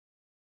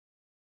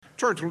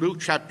Turn to Luke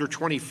chapter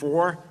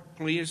 24,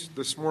 please,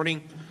 this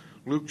morning.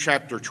 Luke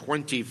chapter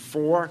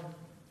 24.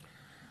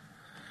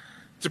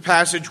 It's a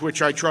passage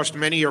which I trust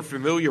many are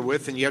familiar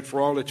with, and yet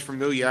for all its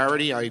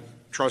familiarity, I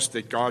trust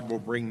that God will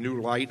bring new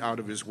light out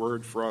of his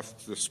word for us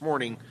this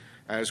morning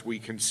as we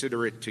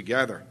consider it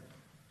together.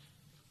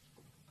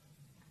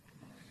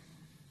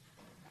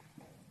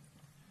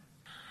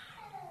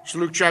 So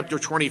Luke chapter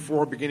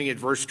 24, beginning at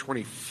verse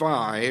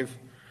 25.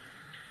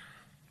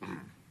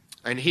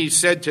 And he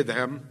said to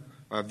them,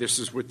 this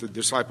is with the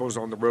disciples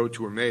on the road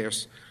to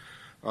Emmaus,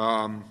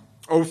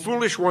 O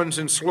foolish ones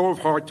and slow of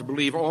heart to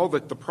believe all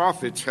that the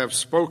prophets have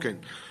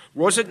spoken.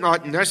 Was it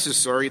not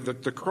necessary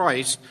that the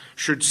Christ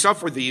should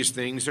suffer these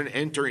things and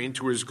enter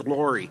into his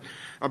glory?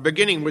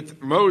 Beginning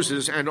with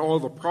Moses and all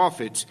the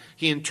prophets,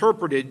 he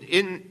interpreted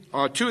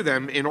to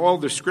them in all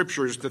the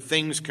scriptures the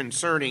things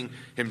concerning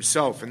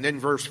himself. And then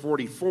verse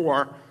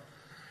 44,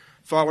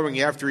 following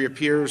after he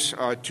appears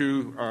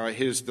to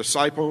his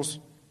disciples,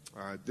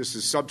 this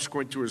is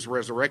subsequent to his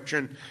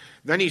resurrection.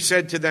 Then he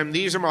said to them,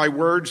 These are my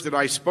words that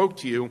I spoke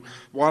to you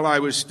while I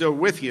was still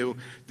with you,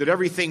 that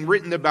everything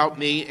written about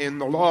me in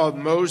the law of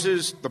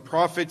Moses, the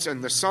prophets,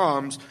 and the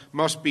Psalms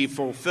must be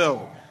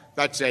fulfilled.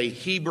 That's a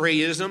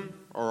Hebraism,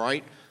 all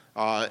right,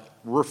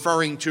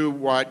 referring to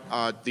what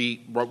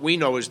we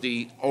know as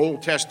the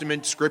Old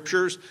Testament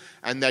scriptures,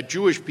 and that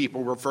Jewish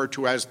people refer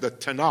to as the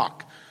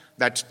Tanakh.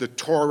 That's the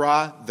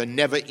Torah, the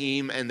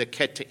Nevi'im, and the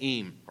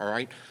Ketuvim, all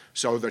right?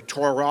 So the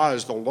Torah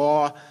is the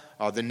law,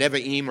 the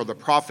Nevi'im are the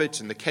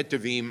prophets, and the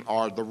Ketuvim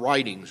are the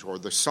writings or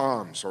the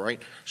Psalms, all right?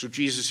 So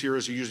Jesus here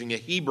is using a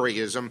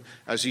Hebraism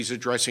as he's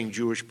addressing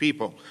Jewish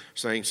people,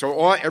 saying,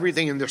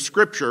 everything in the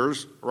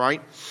scriptures,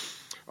 right,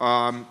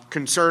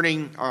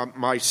 concerning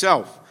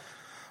myself.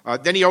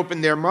 Then he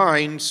opened their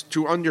minds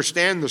to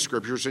understand the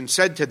scriptures and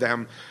said to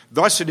them,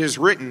 Thus it is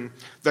written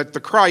that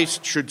the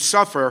Christ should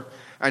suffer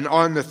and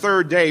on the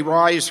third day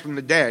rise from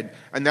the dead,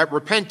 and that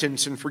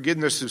repentance and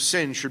forgiveness of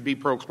sins should be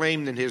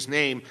proclaimed in his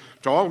name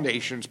to all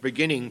nations,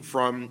 beginning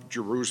from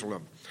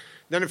Jerusalem.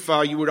 Then if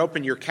you would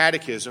open your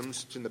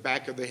catechisms, it's in the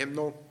back of the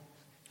hymnal.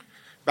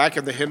 Back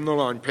of the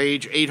hymnal on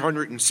page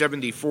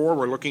 874,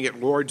 we're looking at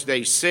Lord's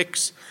Day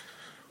 6.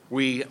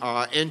 We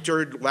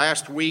entered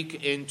last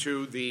week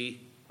into the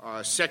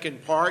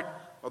second part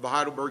of the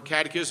Heidelberg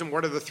Catechism.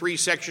 What are the three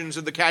sections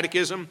of the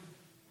Catechism?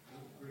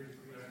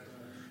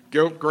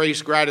 Guilt,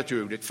 grace,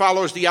 gratitude. It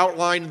follows the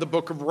outline of the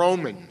book of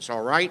Romans,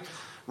 all right?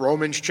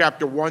 Romans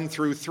chapter 1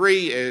 through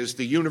 3 is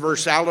the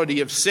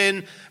universality of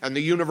sin and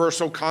the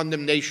universal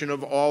condemnation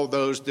of all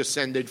those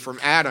descended from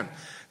Adam.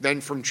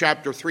 Then from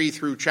chapter 3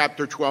 through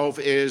chapter 12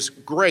 is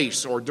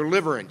grace or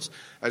deliverance.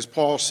 As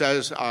Paul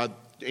says,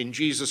 in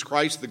Jesus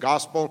Christ, the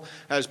gospel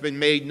has been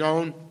made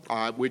known,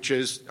 which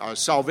is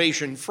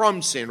salvation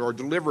from sin or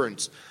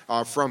deliverance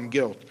from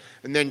guilt.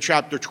 And then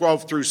chapter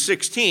 12 through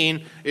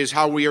 16 is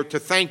how we are to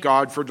thank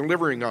God for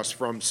delivering us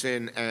from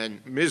sin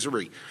and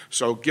misery.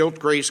 So guilt,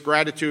 grace,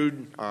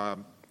 gratitude,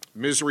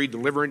 misery,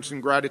 deliverance,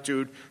 and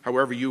gratitude,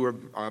 however you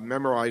have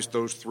memorized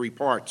those three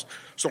parts.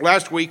 So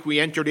last week we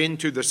entered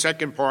into the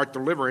second part,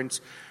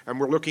 deliverance, and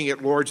we're looking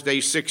at Lord's Day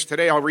 6.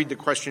 Today I'll read the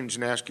questions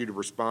and ask you to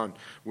respond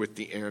with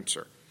the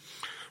answer.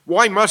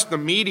 Why must the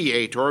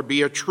mediator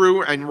be a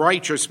true and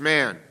righteous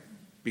man?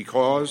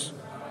 Because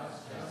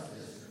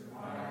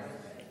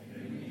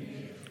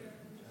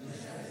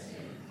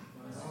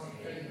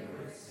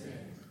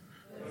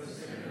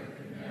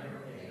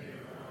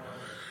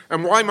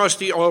and why must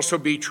he also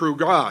be true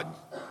God?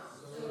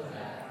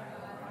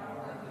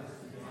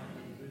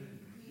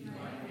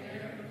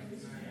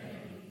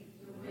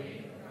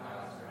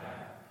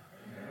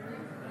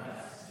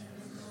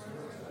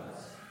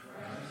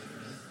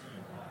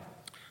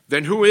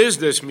 Then who is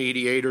this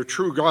mediator,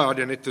 true God,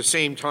 and at the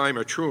same time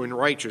a true and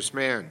righteous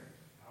man?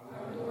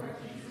 Our Lord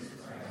Jesus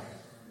Christ,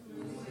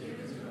 who was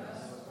given to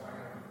us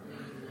apart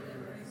from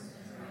deliverance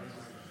and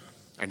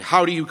righteousness. And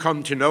how do you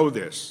come to know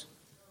this?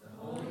 The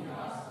Holy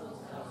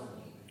Gospel tells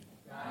me,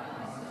 God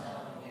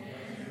himself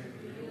began to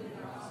reveal the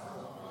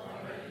gospel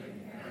already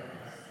in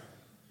paradise.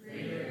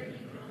 Greater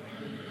he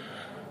proclaimed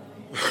that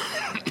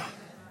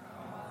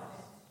only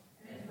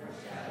and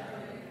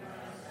foreshadowing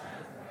God's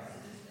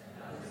sacrifices and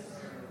other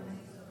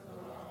ceremonies of the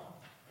law,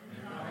 and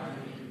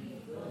finally he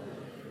filled it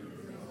through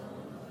his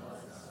own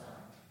blessed Son.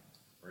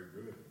 Very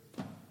good.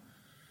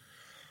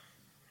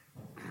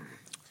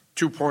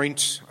 2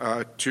 points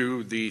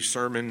to the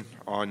sermon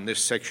on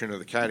this section of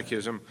the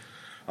Catechism.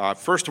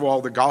 First of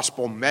all, the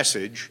gospel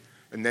message,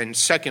 and then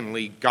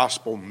secondly,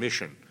 gospel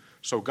mission.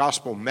 So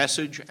gospel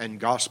message and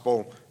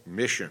gospel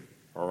mission,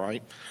 all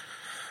right?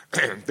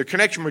 The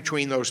connection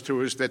between those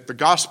two is that the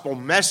gospel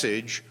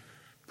message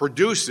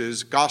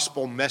produces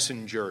gospel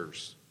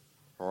messengers,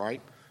 all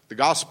right? The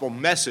gospel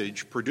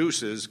message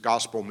produces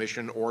gospel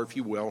mission, or if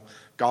you will,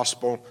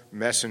 gospel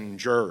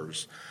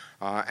messengers.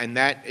 And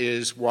that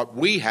is what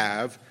we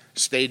have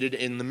stated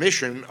in the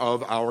mission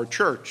of our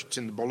church. It's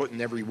in the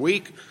bulletin every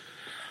week.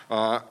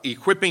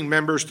 equipping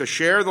members to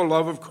share the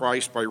love of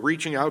Christ by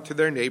reaching out to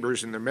their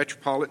neighbors in the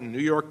metropolitan New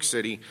York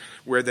City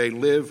where they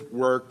live,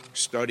 work,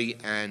 study,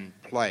 and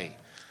play.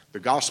 The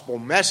gospel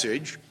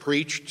message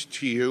preached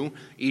to you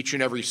each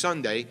and every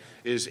Sunday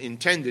is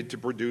intended to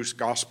produce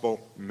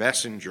gospel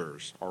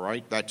messengers, all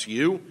right? That's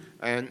you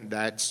and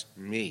that's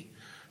me.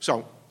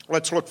 So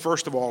let's look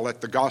first of all at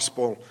the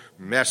gospel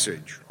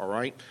message, all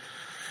right?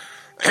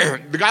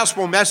 The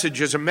gospel message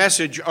is a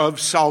message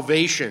of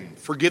salvation,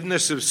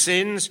 forgiveness of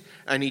sins,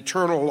 and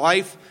eternal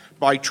life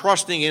by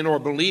trusting in or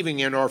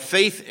believing in or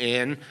faith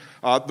in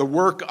the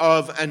work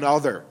of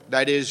another,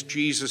 that is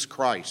Jesus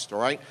Christ, all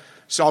right?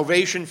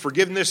 Salvation,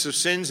 forgiveness of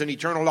sins, and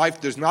eternal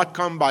life does not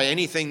come by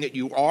anything that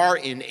you are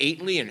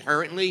innately,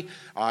 inherently,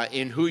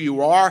 in who you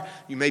are.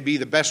 You may be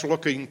the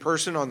best-looking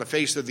person on the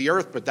face of the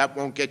earth, but that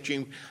won't get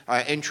you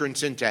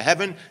entrance into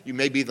heaven. You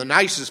may be the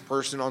nicest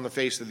person on the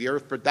face of the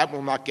earth, but that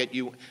will not get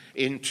you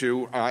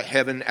into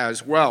heaven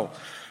as well.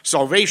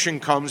 Salvation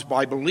comes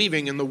by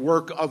believing in the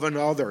work of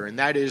another, and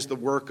that is the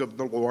work of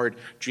the Lord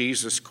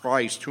Jesus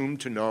Christ, whom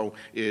to know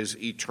is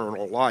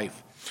eternal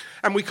life.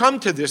 And we come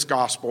to this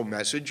gospel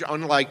message,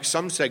 unlike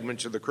some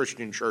segments of the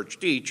Christian church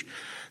teach,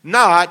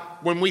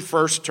 not when we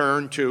first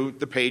turn to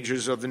the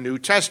pages of the New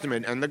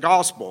Testament and the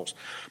Gospels,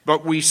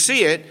 but we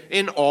see it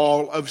in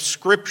all of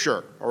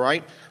Scripture, all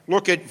right?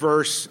 Look at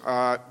verse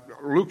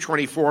Luke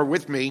 24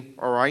 with me,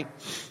 all right,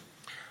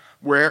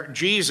 where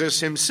Jesus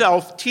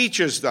himself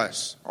teaches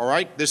us, all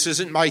right? This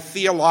isn't my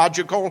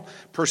theological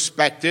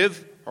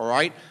perspective, all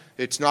right?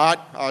 It's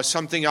not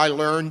something I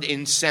learned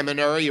in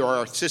seminary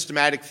or a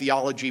systematic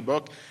theology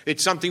book.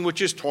 It's something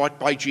which is taught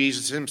by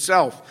Jesus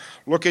himself.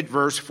 Look at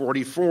verse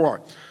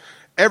 44.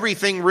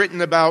 Everything written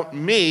about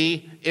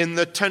me in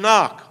the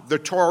Tanakh, the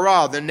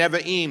Torah, the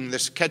Nevi'im, the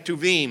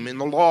Ketuvim, in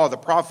the law, the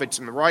prophets,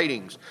 and the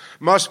writings,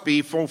 must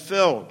be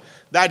fulfilled.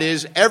 That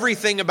is,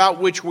 everything about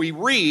which we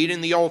read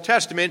in the Old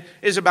Testament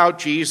is about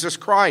Jesus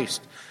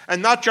Christ.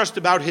 And not just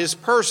about his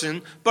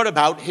person, but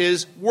about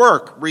his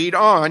work. Read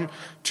on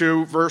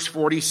to verse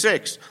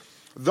 46.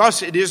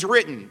 Thus it is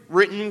written.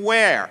 Written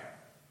where?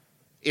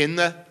 In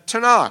the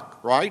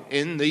Tanakh, right?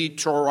 In the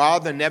Torah,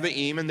 the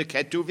Nevi'im, and the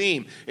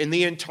Ketuvim. In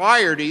the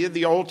entirety of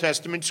the Old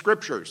Testament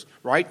scriptures,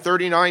 right?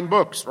 39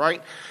 books,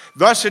 right?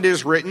 Thus it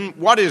is written,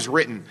 what is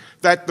written?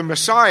 That the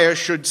Messiah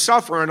should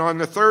suffer and on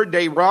the third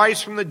day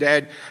rise from the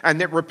dead, and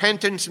that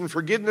repentance and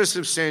forgiveness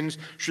of sins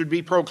should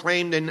be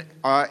proclaimed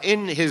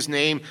in his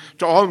name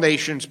to all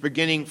nations,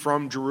 beginning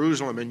from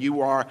Jerusalem. And you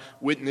are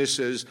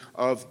witnesses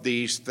of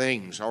these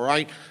things, all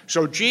right?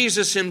 So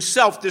Jesus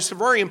himself, this is a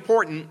very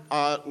important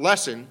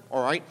lesson,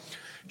 all right?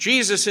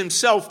 Jesus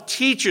himself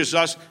teaches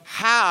us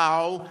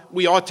how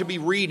we ought to be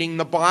reading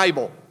the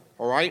Bible,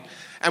 all right?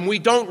 And we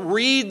don't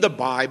read the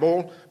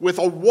Bible with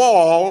a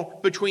wall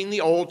between the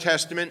Old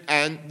Testament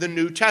and the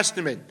New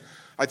Testament.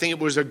 I think it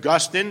was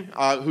Augustine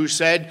who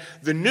said,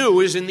 the new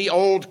is in the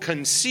old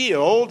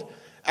concealed,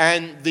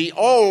 and the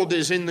old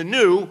is in the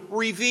new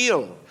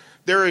revealed.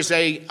 There is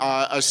a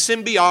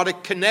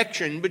symbiotic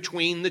connection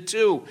between the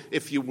two,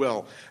 if you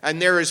will. And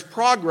there is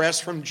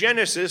progress from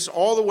Genesis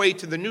all the way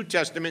to the New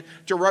Testament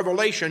to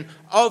Revelation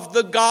of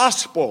the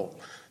gospel.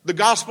 The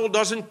gospel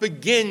doesn't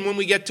begin when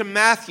we get to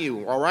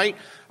Matthew, all right?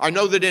 I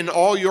know that in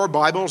all your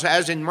Bibles,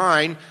 as in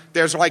mine,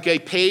 there's like a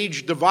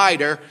page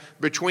divider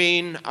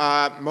between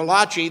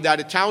Malachi,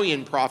 that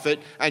Italian prophet,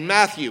 and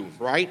Matthew,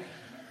 right?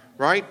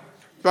 Right?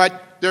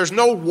 But there's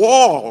no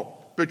wall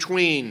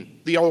between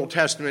the Old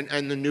Testament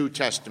and the New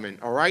Testament,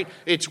 all right?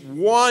 It's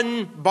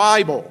one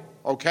Bible,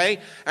 okay?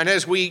 And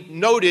as we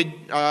noted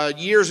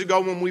years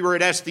ago when we were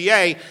at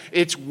SDA,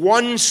 it's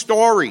one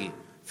story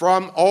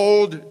from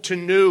old to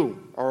new,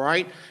 all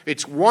right?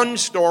 It's one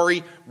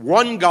story,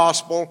 one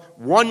gospel,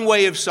 one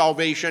way of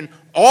salvation,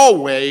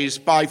 always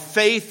by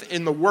faith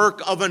in the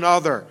work of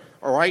another,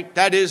 all right?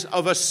 That is,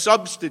 of a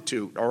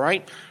substitute, all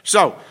right?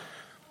 So,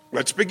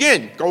 let's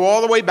begin. Go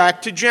all the way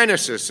back to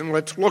Genesis, and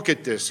let's look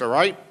at this, all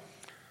right?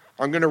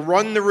 I'm going to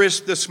run the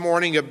risk this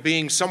morning of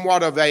being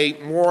somewhat of a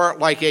more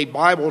like a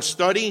Bible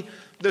study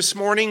this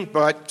morning,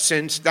 but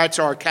since that's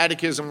our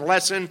catechism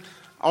lesson,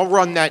 I'll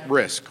run that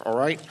risk, all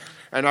right?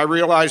 And I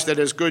realize that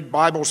as good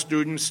Bible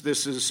students,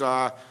 this is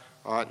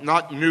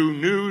not new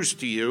news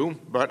to you,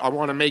 but I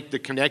want to make the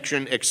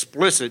connection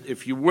explicit,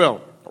 if you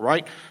will, all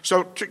right?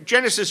 So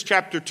Genesis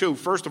chapter 2,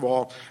 first of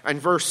all, and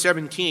verse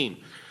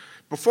 17.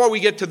 Before we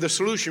get to the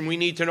solution, we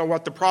need to know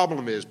what the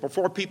problem is.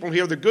 Before people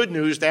hear the good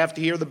news, they have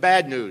to hear the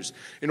bad news.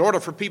 In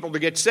order for people to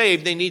get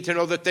saved, they need to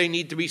know that they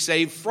need to be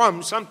saved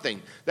from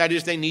something. That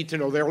is, they need to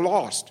know they're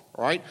lost,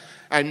 all right?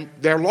 And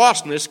their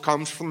lostness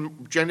comes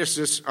from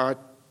Genesis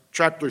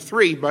chapter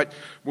 3, but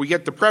we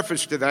get the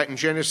preface to that in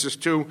Genesis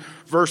 2,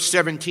 verse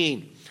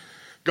 17.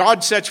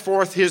 God sets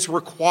forth his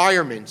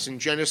requirements in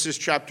Genesis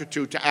chapter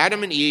 2 to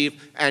Adam and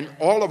Eve and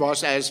all of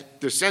us as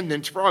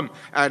descendants from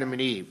Adam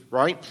and Eve,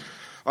 right?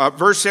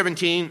 Verse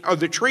 17, of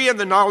the tree of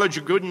the knowledge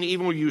of good and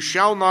evil you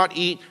shall not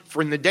eat,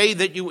 for in the day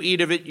that you eat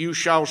of it you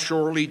shall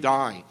surely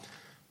die.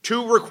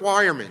 Two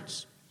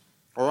requirements,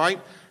 all right?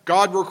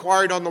 God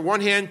required on the one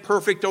hand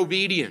perfect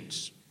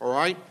obedience, all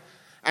right?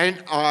 and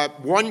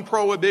one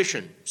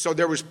prohibition. So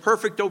there was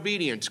perfect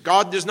obedience.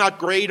 God does not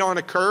grade on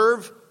a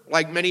curve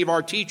like many of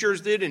our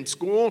teachers did in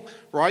school,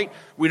 right?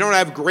 We don't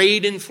have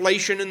grade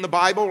inflation in the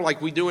Bible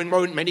like we do in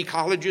many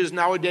colleges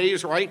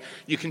nowadays, right?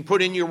 You can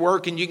put in your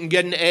work and you can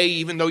get an A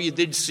even though you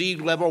did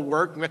C-level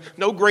work.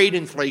 No grade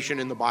inflation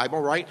in the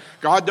Bible, right?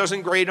 God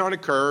doesn't grade on a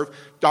curve.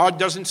 God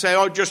doesn't say,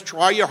 oh, just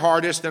try your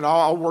hardest and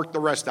I'll work the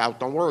rest out.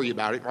 Don't worry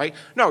about it, right?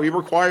 No, he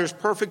requires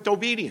perfect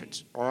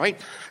obedience, all right?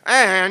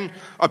 And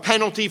a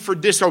penalty for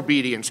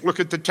disobedience.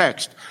 Look at the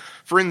text.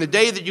 For in the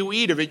day that you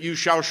eat of it, you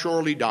shall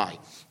surely die.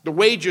 The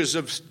wages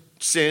of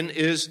sin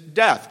is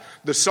death.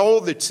 The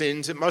soul that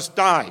sins, it must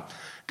die.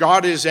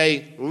 God is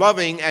a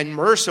loving and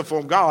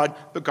merciful God,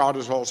 but God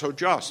is also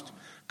just.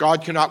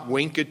 God cannot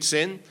wink at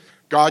sin.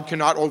 God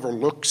cannot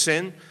overlook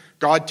sin.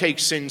 God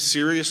takes sin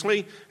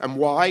seriously. And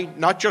why?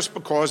 Not just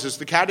because, as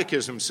the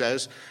Catechism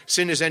says,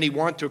 sin is any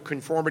want of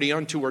conformity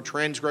unto or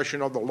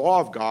transgression of the law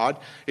of God.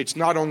 It's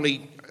not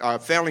only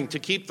failing to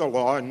keep the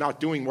law and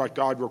not doing what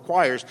God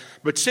requires,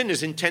 but sin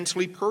is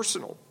intensely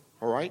personal.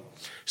 All right?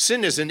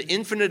 Sin is an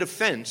infinite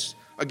offense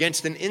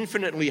against an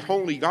infinitely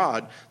holy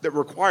God that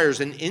requires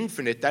an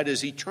infinite, that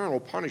is eternal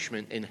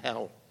punishment in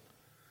hell.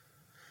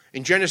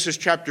 In Genesis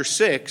chapter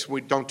 6,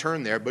 we don't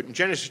turn there, but in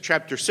Genesis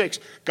chapter 6,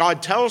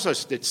 God tells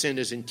us that sin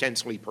is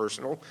intensely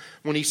personal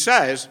when he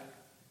says,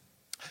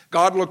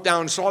 God looked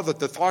down and saw that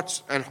the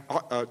thoughts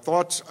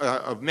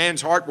of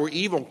man's heart were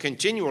evil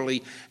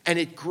continually, and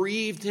it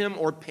grieved him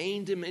or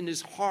pained him in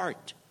his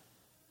heart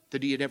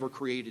that he had ever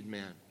created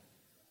man.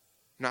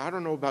 Now, I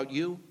don't know about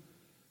you,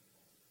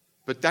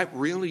 but that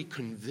really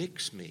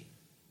convicts me,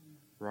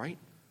 right?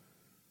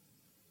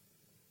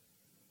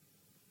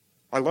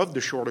 I love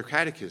the Shorter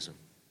Catechism.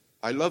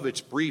 I love its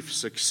brief,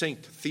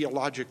 succinct,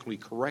 theologically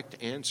correct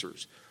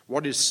answers.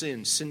 What is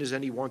sin? Sin is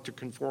any want of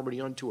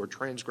conformity unto or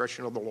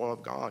transgression of the law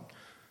of God.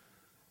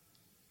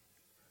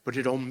 But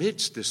it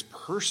omits this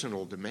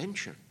personal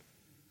dimension.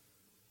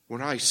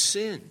 When I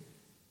sin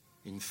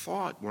in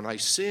thought, when I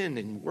sin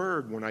in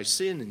word, when I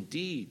sin in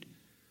deed,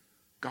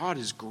 God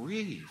is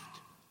grieved.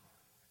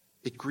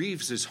 It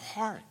grieves his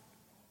heart.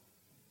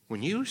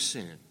 When you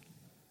sin,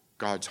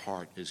 God's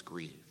heart is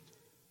grieved.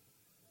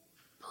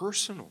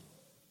 Personal.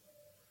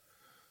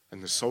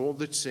 And the soul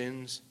that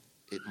sins,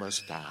 it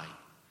must die.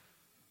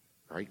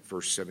 Right?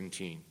 Verse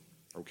 17.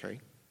 Okay?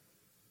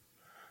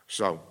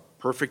 So,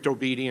 perfect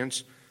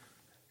obedience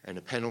and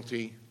a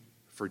penalty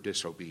for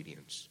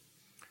disobedience.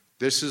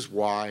 This is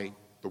why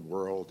the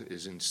world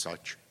is in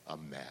such a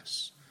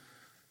mess.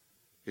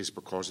 It's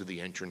because of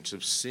the entrance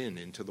of sin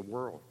into the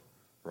world.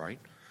 Right?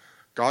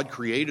 God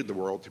created the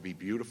world to be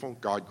beautiful.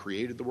 God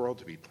created the world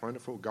to be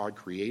plentiful. God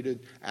created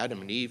Adam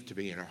and Eve to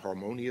be in a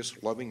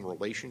harmonious, loving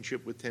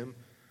relationship with him,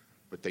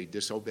 but they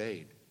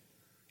disobeyed.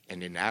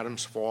 And in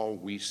Adam's fall,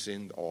 we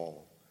sinned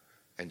all.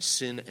 And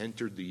sin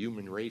entered the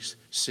human race.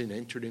 Sin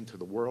entered into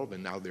the world,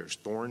 and now there's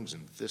thorns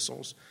and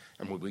thistles.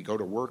 And when we go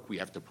to work, we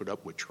have to put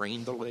up with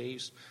train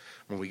delays.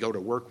 When we go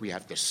to work, we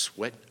have to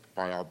sweat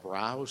by our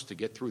brows to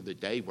get through the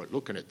day. But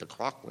looking at the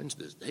clock, when's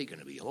this day going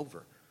to be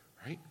over?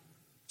 Right?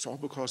 It's all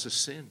because of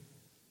sin.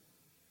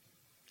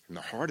 And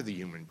the heart of the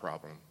human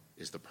problem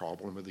is the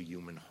problem of the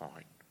human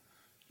heart.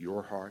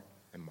 Your heart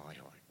and my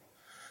heart.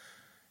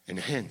 And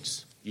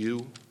hence,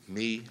 you,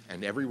 me,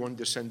 and everyone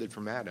descended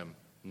from Adam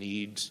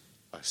needs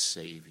a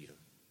Savior.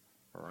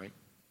 All right?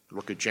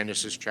 Look at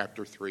Genesis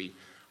chapter 3,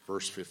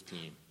 verse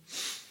 15.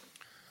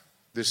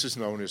 This is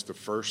known as the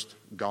first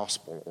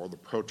gospel, or the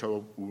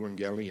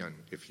proto-evangelion,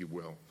 if you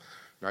will.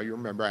 Now, you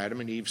remember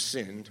Adam and Eve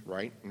sinned,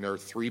 right? And there are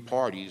three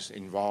parties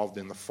involved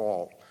in the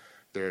fall.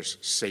 There's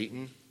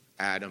Satan,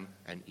 Adam,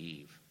 and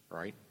Eve,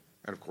 right?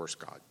 And, of course,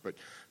 God. But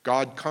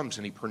God comes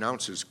and he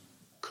pronounces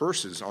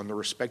curses on the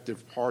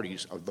respective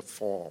parties of the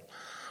fall.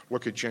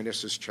 Look at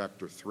Genesis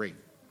chapter 3.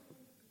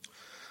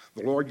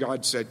 The Lord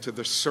God said to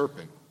the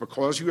serpent,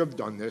 because you have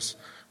done this,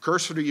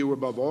 cursed are you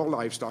above all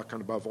livestock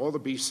and above all the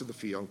beasts of the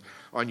field.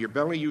 On your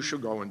belly you shall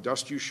go, and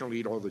dust you shall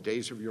eat all the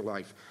days of your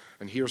life.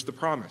 And here's the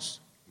promise.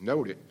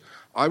 Note it.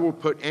 I will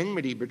put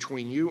enmity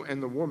between you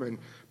and the woman,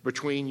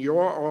 between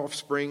your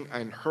offspring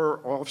and her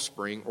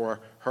offspring,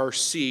 or her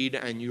seed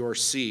and your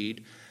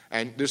seed.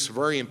 And this is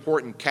very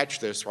important,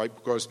 catch this, right?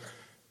 Because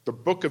the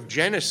book of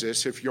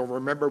Genesis, if you'll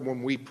remember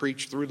when we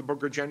preached through the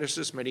book of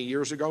Genesis many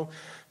years ago,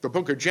 the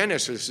book of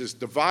Genesis is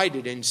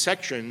divided in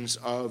sections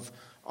of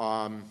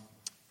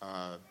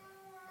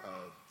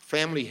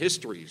family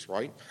histories,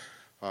 right?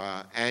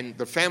 And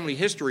the family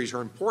histories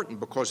are important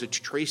because it's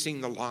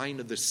tracing the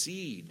line of the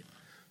seed,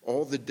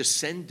 all the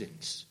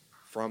descendants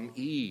from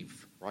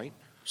Eve, right?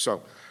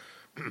 So,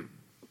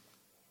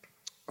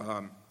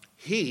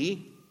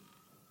 he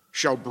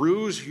shall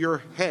bruise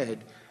your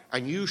head,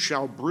 and you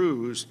shall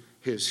bruise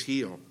his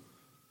heel.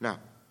 Now,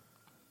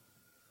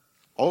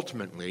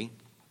 ultimately,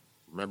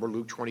 remember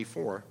Luke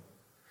 24,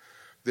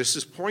 this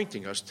is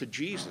pointing us to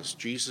Jesus.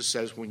 Jesus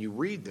says when you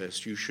read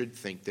this, you should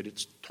think that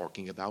it's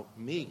talking about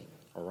me,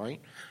 all right?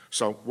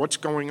 So what's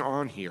going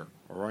on here,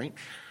 all right?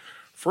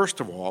 First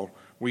of all,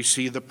 we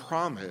see the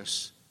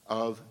promise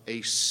of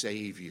a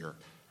Savior,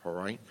 all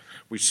right?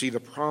 We see the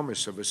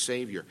promise of a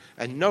Savior.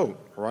 And note,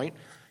 all right,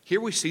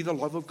 here we see the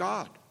love of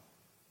God.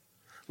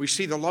 We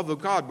see the love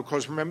of God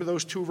because remember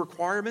those two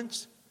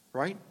requirements,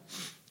 right?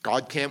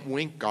 God can't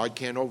wink, God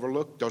can't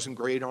overlook, doesn't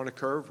grade on a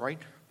curve, right?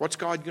 What's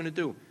God going to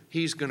do?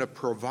 He's going to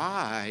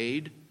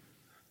provide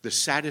the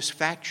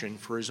satisfaction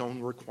for his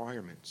own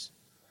requirements.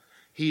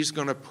 He's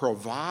going to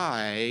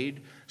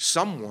provide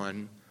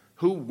someone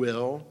who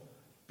will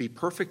be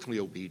perfectly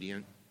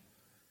obedient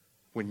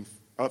when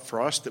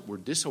for us that were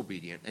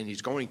disobedient, and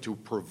he's going to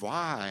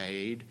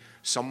provide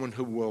someone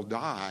who will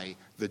die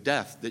the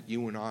death that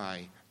you and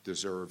I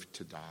deserve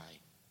to die.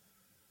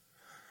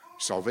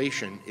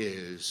 Salvation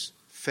is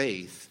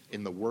faith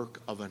in the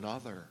work of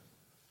another.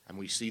 And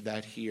we see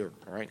that here.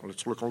 All right,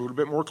 let's look a little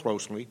bit more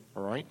closely.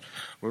 All right,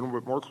 a little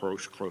bit more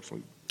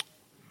closely.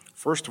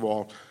 First of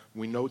all,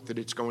 we note that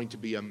it's going to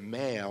be a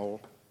male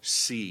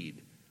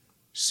seed,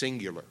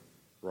 singular,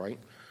 right?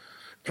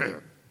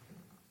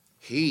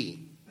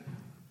 He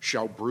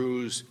shall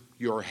bruise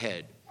your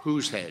head.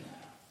 Whose head?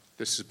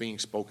 This is being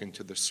spoken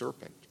to the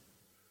serpent,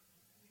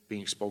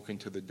 being spoken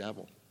to the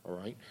devil, all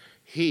right?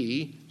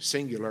 He,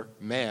 singular,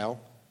 male,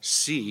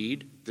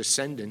 seed,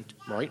 descendant,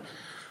 right,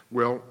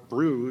 will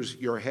bruise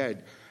your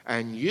head,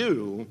 and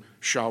you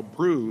shall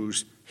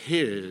bruise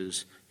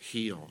his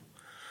heel.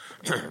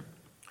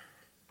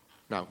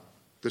 Now,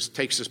 this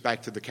takes us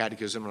back to the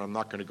catechism, and I'm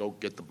not going to go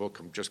get the book.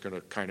 I'm just going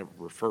to kind of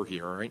refer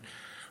here, all right?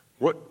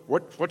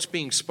 What's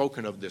being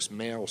spoken of this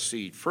male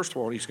seed? First of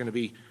all, he's going to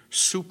be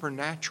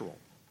supernatural.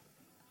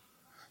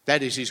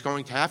 That is, he's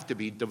going to have to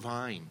be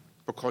divine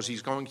because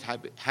he's going to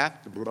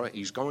have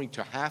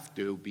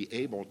to be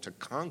able to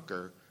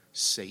conquer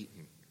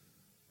Satan.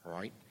 All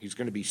right? He's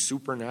going to be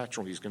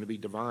supernatural. He's going to be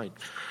divine.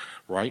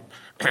 Right?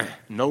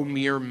 No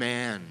mere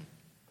man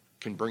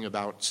can bring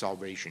about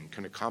salvation,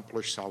 can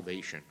accomplish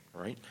salvation.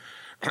 Right?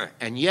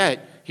 And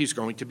yet, he's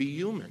going to be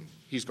human.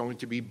 He's going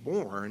to be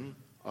born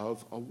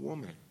of a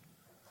woman.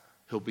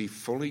 He'll be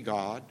fully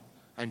God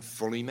and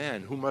fully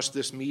man. Who must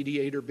this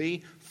mediator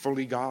be?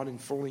 Fully God and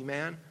fully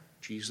man?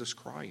 Jesus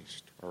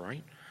Christ. All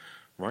right?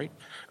 Right?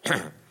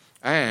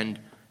 And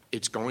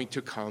it's going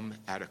to come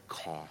at a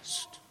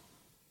cost.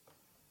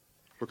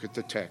 Look at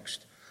the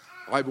text.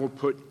 I will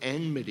put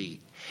enmity,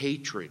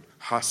 hatred,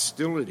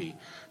 hostility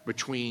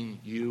between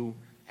you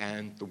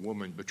and the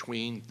woman,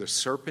 between the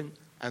serpent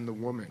and the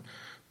woman,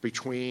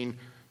 between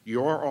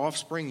your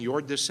offspring,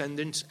 your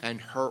descendants, and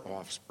her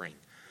offspring.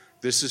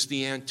 This is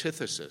the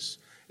antithesis.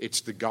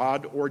 It's the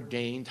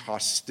God-ordained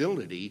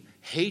hostility,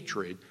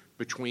 hatred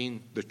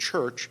between the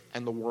church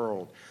and the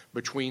world,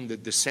 between the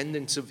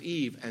descendants of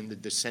Eve and the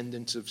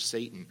descendants of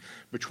Satan,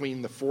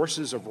 between the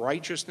forces of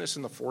righteousness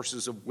and the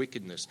forces of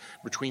wickedness,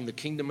 between the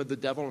kingdom of the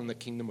devil and the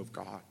kingdom of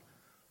God.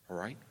 All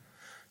right?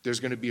 There's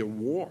going to be a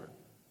war.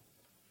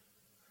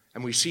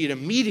 And we see it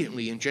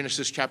immediately in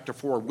Genesis chapter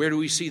 4. Where do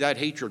we see that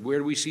hatred? Where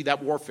do we see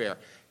that warfare?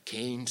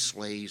 Cain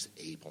slays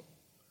Abel.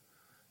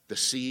 The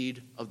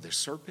seed of the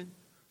serpent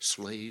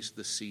slays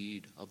the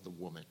seed of the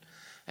woman.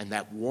 And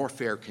that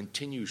warfare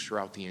continues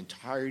throughout the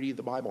entirety of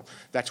the Bible.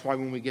 That's why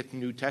when we get the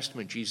New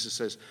Testament, Jesus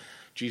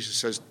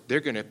says,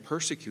 they're going to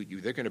persecute you.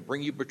 They're going to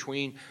bring you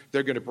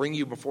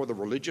before the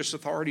religious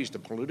authorities, the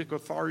political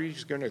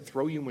authorities. They're going to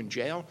throw you in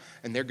jail,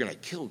 and they're going to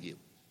kill you.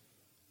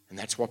 And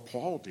that's what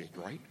Paul did,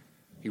 right?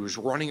 He was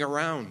running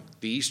around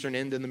the eastern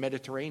end of the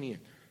Mediterranean,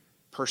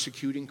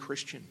 persecuting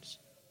Christians.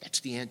 That's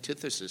the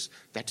antithesis.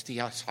 That's the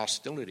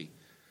hostility.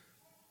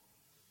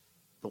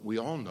 But we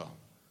all know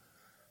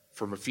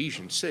from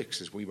Ephesians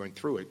 6, as we went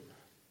through it,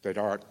 that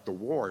the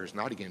war is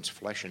not against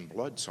flesh and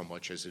blood so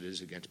much as it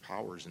is against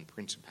powers and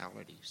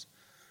principalities.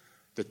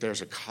 That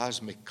there's a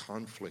cosmic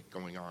conflict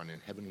going on in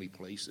heavenly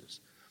places.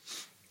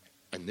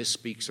 And this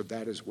speaks of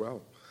that as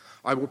well.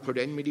 I will put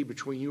enmity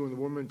between you and the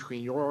woman,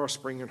 between your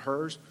offspring and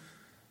hers,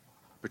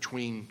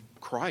 between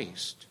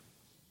Christ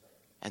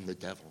and the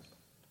devil.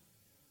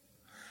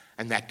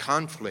 And that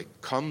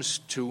conflict comes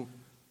to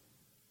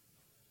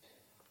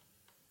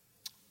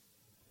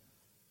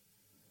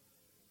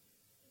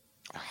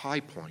a high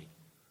point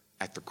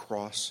at the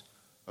cross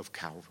of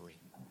Calvary.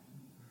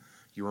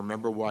 You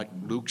remember what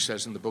Luke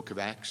says in the book of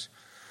Acts?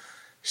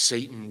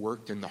 Satan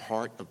worked in the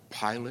heart of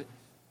Pilate.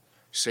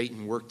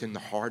 Satan worked in the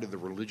heart of the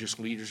religious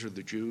leaders of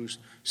the Jews.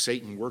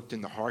 Satan worked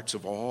in the hearts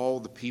of all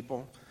the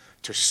people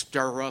to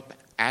stir up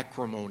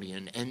acrimony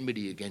and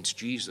enmity against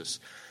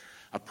Jesus,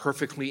 a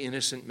perfectly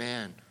innocent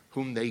man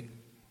whom they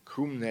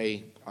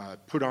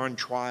put on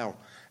trial.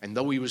 And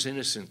though he was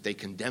innocent, they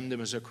condemned him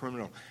as a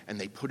criminal, and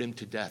they put him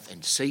to death.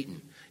 And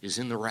Satan is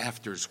in the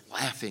rafters,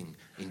 laughing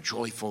in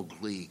joyful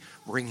glee,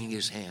 wringing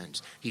his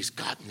hands. He's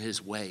gotten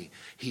his way.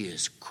 He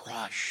has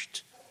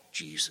crushed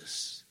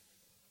Jesus.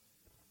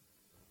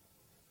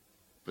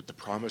 But the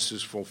promise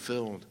is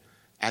fulfilled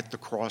at the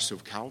cross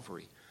of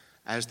Calvary.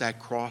 As that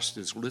cross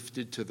is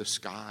lifted to the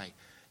sky,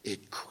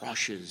 it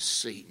crushes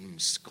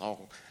Satan's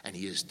skull, and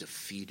he is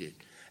defeated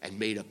and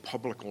made a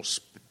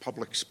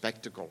public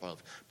spectacle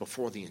of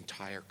before the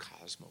entire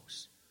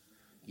cosmos.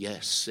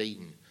 Yes,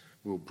 Satan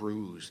will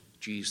bruise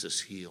Jesus'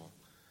 heel,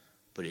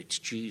 but it's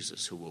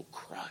Jesus who will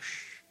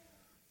crush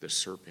the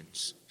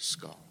serpent's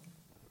skull.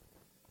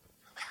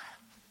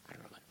 I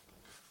don't know,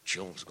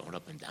 chills going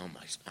up and down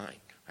my spine,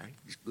 right?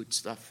 It's good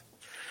stuff.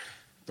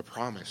 The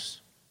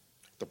promise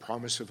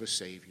of a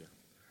Savior.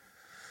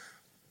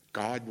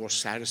 God will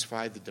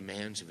satisfy the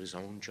demands of his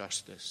own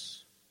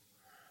justice.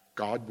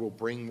 God will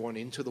bring one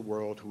into the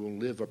world who will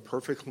live a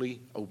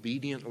perfectly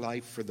obedient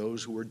life for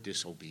those who are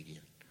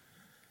disobedient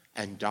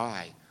and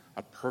die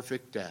a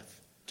perfect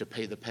death to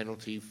pay the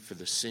penalty for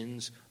the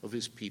sins of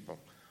his people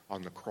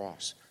on the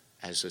cross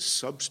as a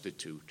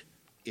substitute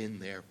in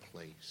their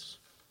place.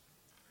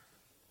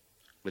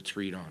 Let's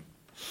read on.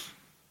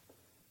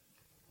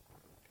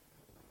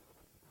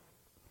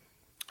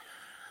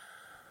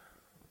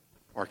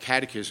 Our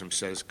catechism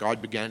says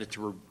God began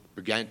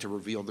to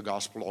reveal the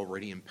gospel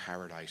already in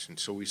paradise. And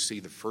so we see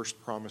the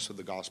first promise of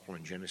the gospel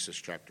in Genesis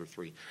chapter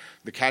 3.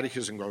 The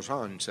catechism goes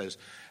on and says,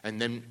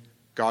 and then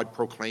God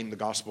proclaimed the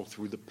gospel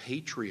through the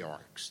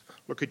patriarchs.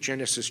 Look at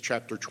Genesis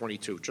chapter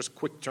 22. Just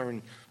quick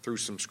turn through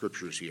some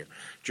scriptures here.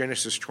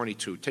 Genesis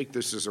 22. Take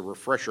this as a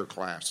refresher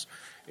class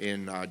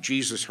in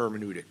Jesus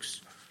hermeneutics.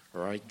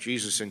 All right,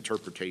 Jesus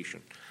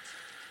interpretation.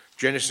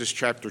 Genesis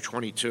chapter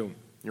 22.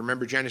 You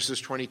remember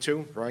Genesis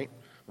 22, right?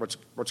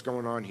 What's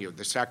going on here?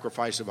 The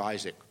sacrifice of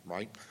Isaac,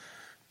 right?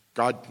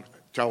 God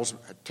tells him,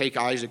 take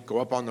Isaac, go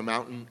up on the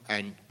mountain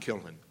and kill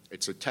him.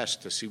 It's a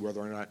test to see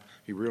whether or not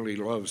he really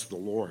loves the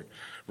Lord,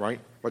 right?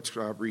 Let's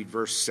read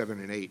verse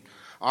 7 and 8.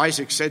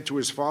 Isaac said to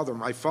his father,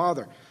 my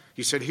father,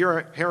 he said,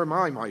 here am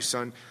I, my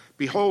son.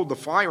 Behold, the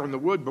fire and the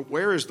wood, but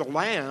where is the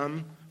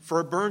lamb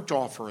for a burnt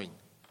offering?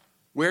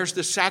 Where's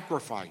the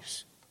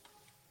sacrifice?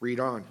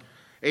 Read on.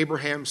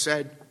 Abraham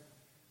said,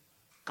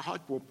 God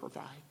will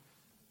provide.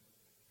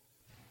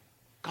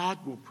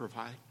 God will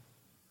provide.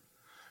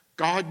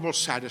 God will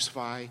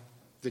satisfy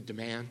the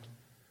demand.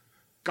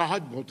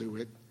 God will do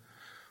it.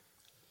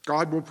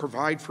 God will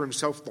provide for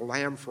himself the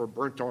lamb for a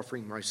burnt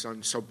offering, my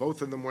son. So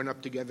both of them went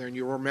up together, and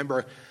you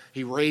remember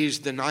he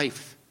raised the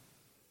knife.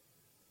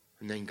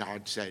 And then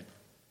God said,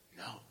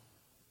 no,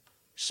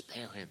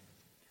 spare him.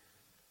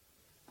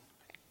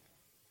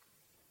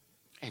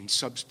 And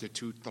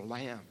substitute the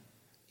lamb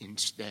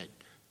instead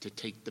to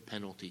take the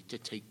penalty, to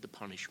take the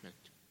punishment.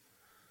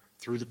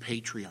 Through the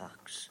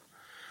patriarchs.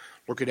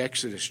 Look at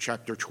Exodus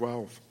chapter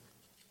 12.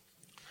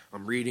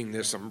 I'm reading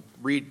this.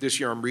 This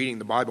year I'm reading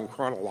the Bible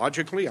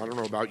chronologically. I don't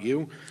know about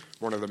you.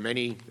 One of the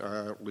many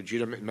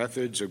legitimate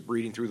methods of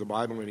reading through the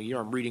Bible in a year.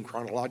 I'm reading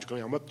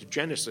chronologically. I'm up to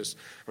Genesis.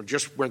 I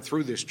just went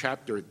through this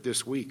chapter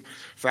this week.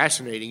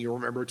 Fascinating. You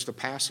remember it's the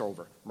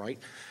Passover, right?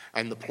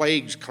 And the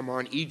plagues come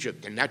on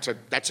Egypt. And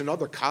that's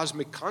another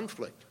cosmic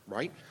conflict,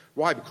 right?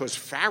 Why? Because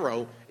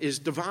Pharaoh is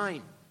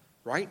divine,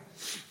 right?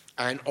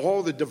 And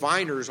all the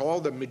diviners,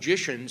 all the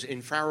magicians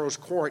in Pharaoh's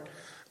court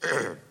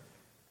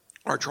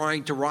are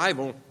trying to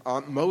rival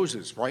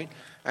Moses, right?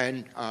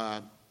 And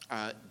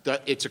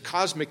it's a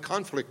cosmic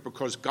conflict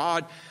because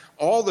God,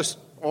 all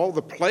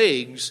the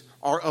plagues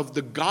are of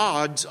the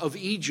gods of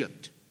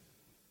Egypt.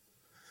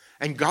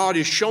 And God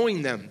is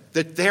showing them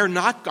that they're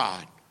not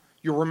God.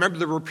 You'll remember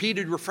the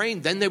repeated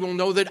refrain, then they will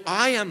know that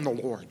I am the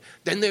Lord.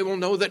 Then they will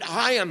know that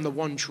I am the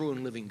one true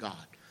and living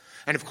God.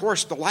 And of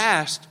course, the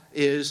last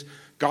is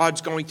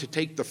God's going to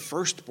take the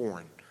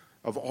firstborn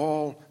of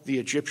all the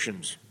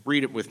Egyptians.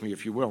 Read it with me,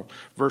 if you will.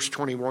 Verse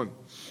 21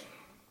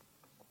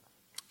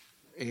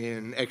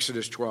 in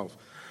Exodus 12.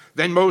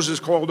 Then Moses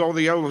called all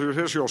the elders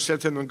of Israel,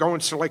 said to them, go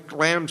and select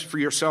lambs for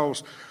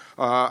yourselves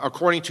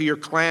according to your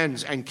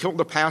clans, and kill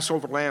the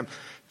Passover lamb.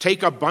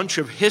 Take a bunch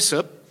of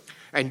hyssop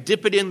and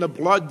dip it in the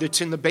blood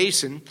that's in the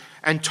basin,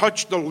 and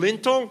touch the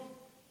lintel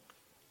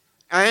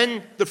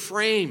and the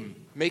frame,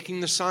 making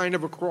the sign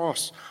of a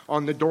cross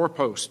on the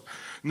doorpost.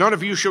 None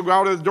of you shall go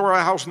out of the door of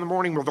the house in the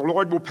morning, where the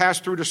Lord will pass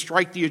through to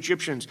strike the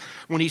Egyptians.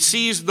 When he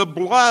sees the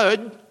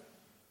blood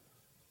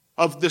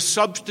of the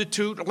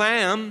substitute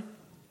lamb,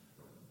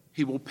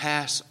 he will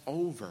pass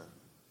over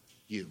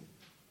you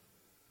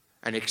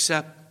and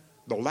accept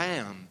the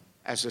lamb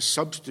as a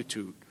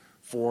substitute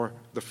for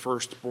the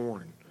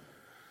firstborn,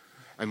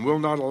 and will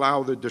not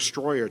allow the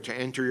destroyer to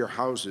enter your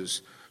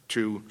houses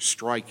to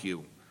strike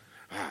you.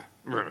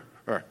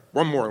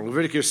 One more,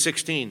 Leviticus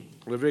 16.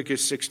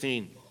 Leviticus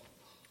 16.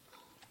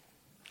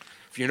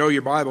 If you know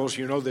your Bibles,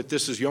 you know that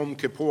this is Yom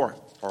Kippur,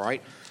 all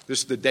right? This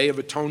is the Day of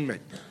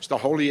Atonement. It's the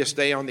holiest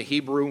day on the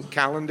Hebrew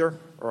calendar,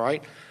 all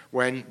right?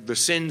 When the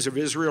sins of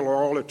Israel are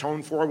all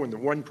atoned for, when the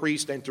one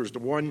priest enters the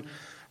one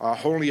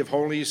Holy of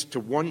Holies to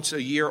once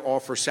a year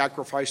offer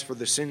sacrifice for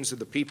the sins of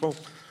the people,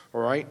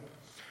 all right?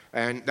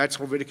 And that's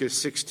Leviticus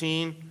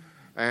 16.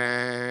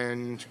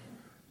 And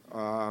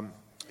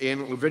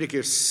in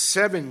Leviticus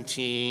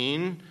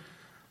 17,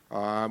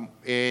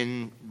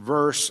 in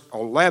verse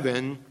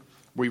 11,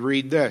 we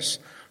read this.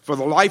 For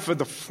the life of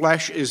the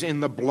flesh is in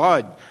the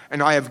blood,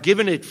 and I have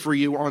given it for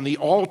you on the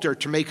altar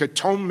to make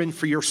atonement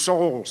for your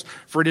souls.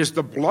 For it is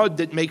the blood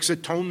that makes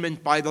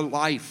atonement by the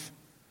life.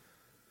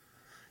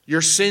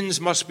 Your sins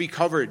must be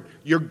covered.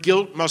 Your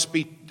guilt must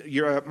be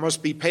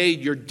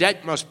paid. Your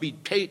debt must be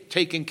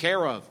taken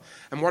care of.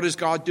 And what does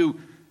God do?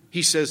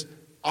 He says,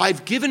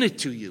 I've given it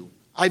to you.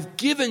 I've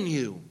given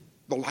you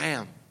the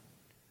Lamb.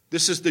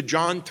 This is the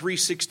John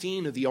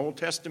 3:16 of the Old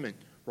Testament,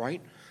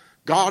 right?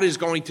 God is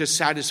going to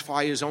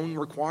satisfy his own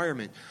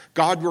requirement.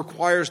 God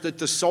requires that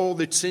the soul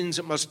that sins,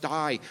 it must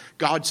die.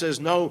 God says,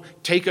 no,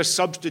 take a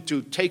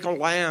substitute, take a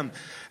lamb,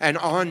 and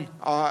on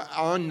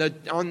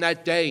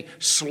that day,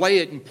 slay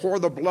it and pour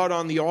the blood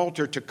on the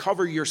altar to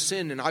cover your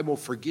sin, and I will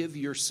forgive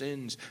your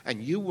sins,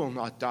 and you will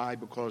not die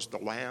because the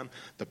lamb,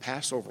 the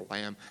Passover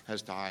lamb,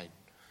 has died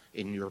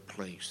in your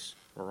place.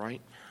 All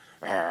right?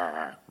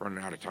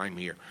 Running out of time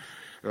here.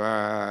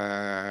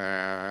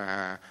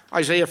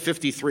 Isaiah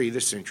 53,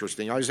 this is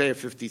interesting. Isaiah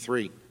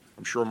 53,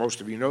 I'm sure most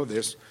of you know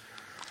this.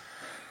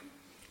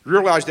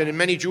 Realize that in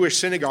many Jewish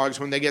synagogues,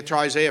 when they get to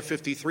Isaiah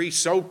 53,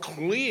 so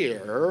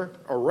clear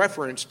a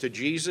reference to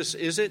Jesus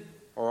is it,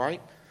 all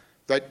right,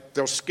 that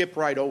they'll skip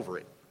right over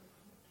it.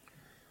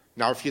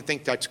 Now, if you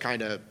think that's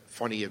kind of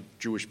funny of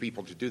Jewish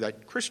people to do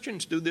that,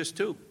 Christians do this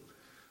too.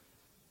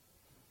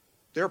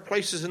 There are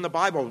places in the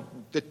Bible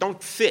that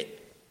don't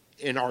fit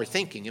in our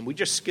thinking, and we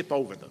just skip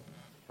over them.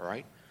 All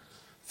right?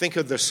 Think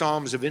of the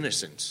Psalms of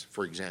Innocence,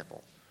 for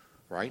example,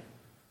 right?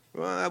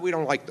 Well, we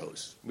don't like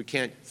those. We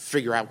can't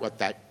figure out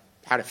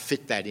how to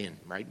fit that in,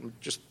 right? We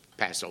just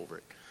pass over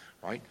it,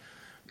 right?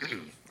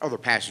 Other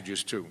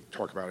passages, too.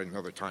 Talk about it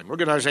another time.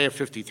 Look at Isaiah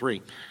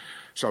 53.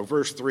 So,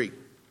 verse 3.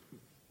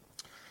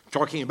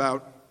 Talking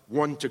about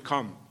one to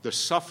come, the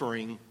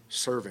suffering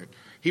servant.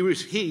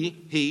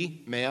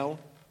 He, male,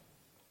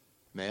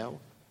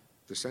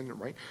 descendant,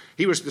 right?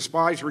 He was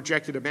despised,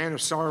 rejected, a man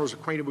of sorrows,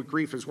 acquainted with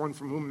grief, as one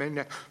from whom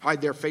men hide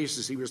their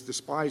faces. He was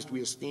despised,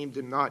 we esteemed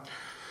him not.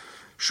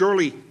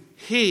 Surely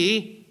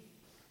he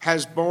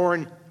has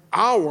borne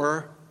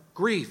our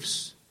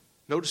griefs.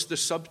 Notice the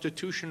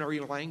substitutionary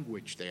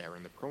language there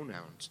in the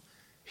pronouns.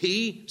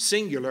 He,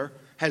 singular,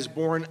 has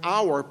borne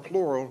our,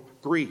 plural,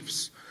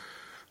 griefs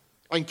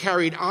and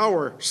carried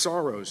our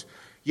sorrows.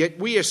 Yet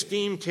we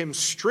esteemed him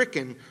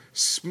stricken,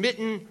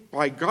 smitten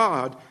by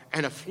God,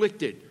 and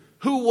afflicted.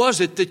 Who was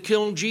it that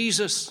killed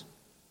Jesus?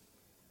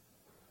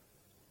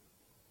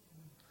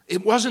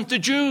 It wasn't the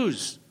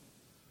Jews.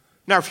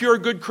 Now, if you're a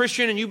good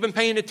Christian and you've been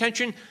paying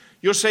attention,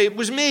 you'll say, it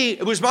was me.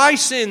 It was my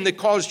sin that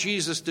caused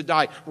Jesus to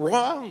die.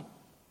 Wrong.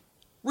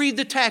 Read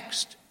the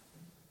text.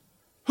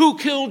 Who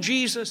killed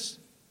Jesus?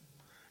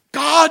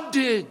 God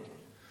did.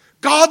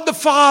 God the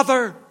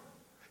Father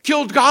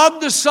killed God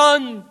the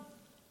Son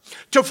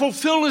to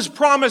fulfill his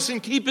promise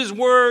and keep his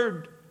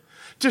word,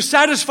 to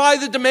satisfy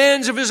the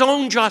demands of his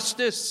own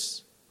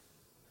justice.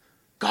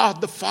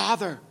 God the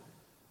Father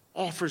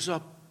offers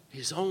up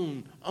his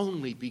own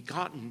only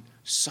begotten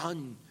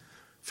Son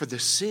for the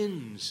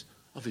sins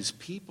of his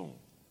people.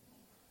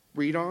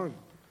 Read on.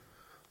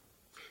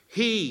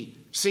 He,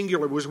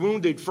 singular, was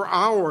wounded for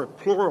our,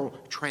 plural,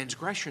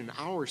 transgression,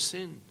 our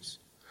sins.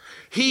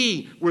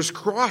 He was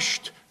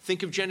crushed.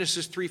 Think of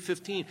Genesis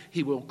 3:15.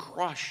 He will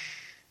crush.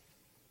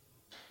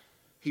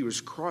 He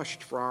was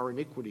crushed for our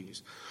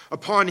iniquities.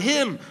 Upon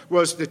him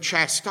was the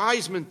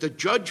chastisement, the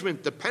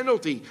judgment, the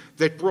penalty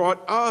that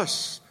brought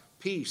us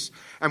peace.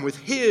 And with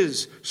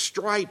his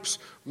stripes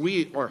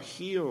we are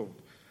healed.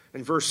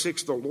 In verse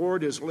 6, the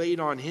Lord has laid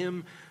on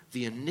him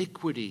the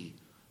iniquity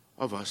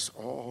of us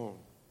all.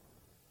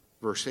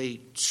 Verse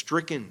 8,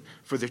 stricken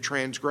for the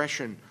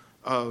transgression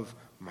of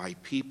my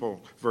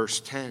people. Verse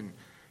 10,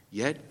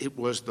 yet it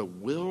was the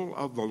will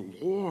of the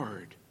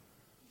Lord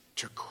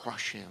to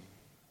crush him.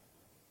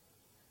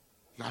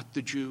 Not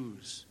the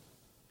Jews,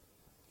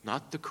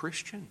 not the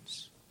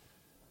Christians.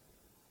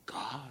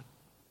 God,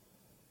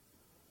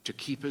 to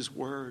keep his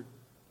word,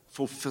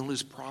 fulfill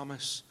his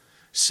promise,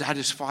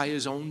 satisfy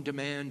his own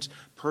demands,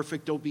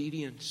 perfect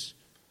obedience,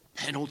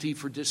 penalty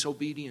for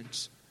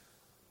disobedience.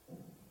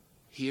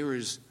 Here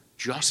is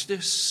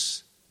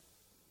justice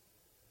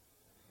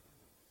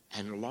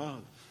and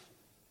love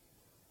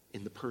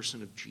in the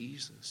person of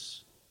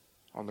Jesus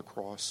on the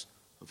cross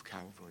of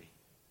Calvary.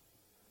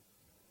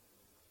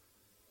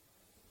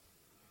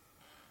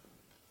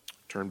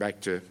 Turn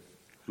back to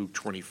Luke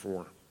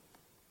 24.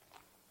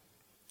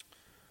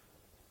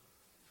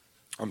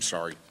 I'm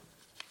sorry,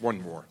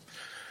 one more.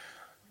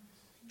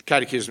 The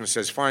Catechism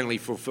says, finally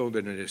fulfilled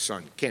it in his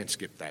Son. Can't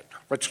skip that.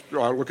 Let's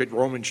look at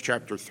Romans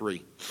chapter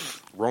 3.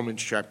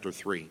 Romans chapter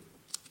 3.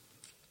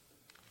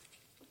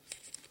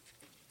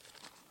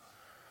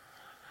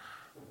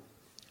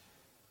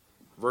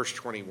 Verse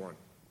 21.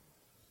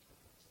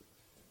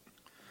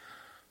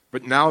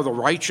 But now the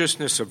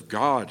righteousness of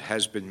God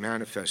has been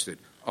manifested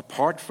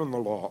apart from the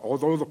law,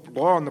 although the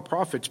law and the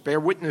prophets bear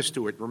witness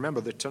to it.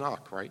 Remember the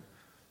Tanakh, right?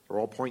 They're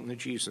all pointing to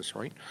Jesus,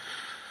 right?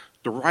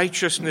 The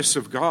righteousness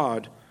of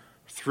God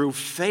through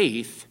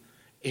faith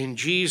in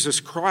Jesus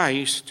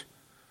Christ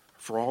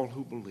for all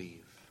who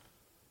believe.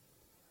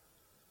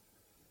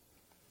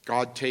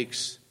 God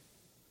takes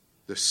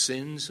the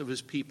sins of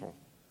his people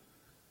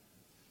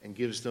and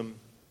gives them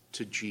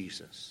to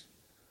Jesus.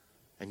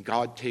 And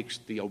God takes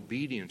the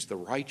obedience, the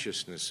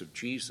righteousness of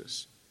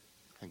Jesus,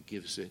 and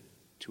gives it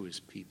to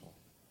his people.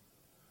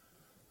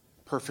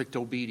 Perfect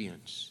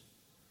obedience,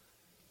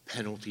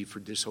 penalty for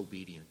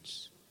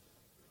disobedience.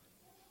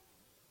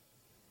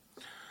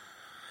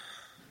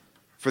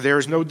 For there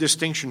is no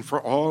distinction, for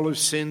all have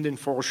sinned and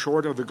fall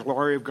short of the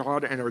glory of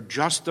God and are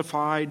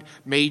justified,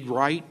 made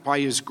right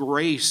by his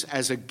grace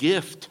as a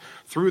gift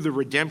through the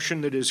redemption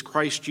that is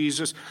Christ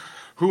Jesus,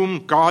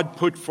 whom God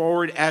put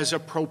forward as a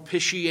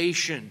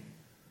propitiation.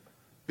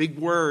 Big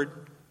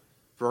word,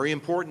 very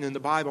important in the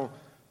Bible,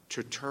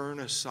 to turn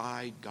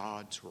aside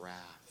God's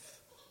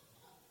wrath.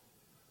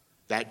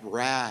 That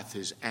wrath,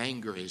 his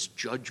anger, his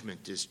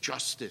judgment, his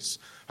justice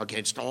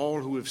against all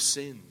who have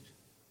sinned.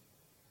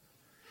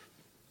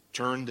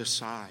 Turned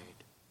aside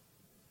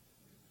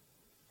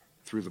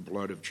through the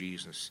blood of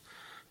Jesus,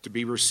 to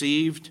be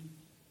received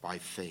by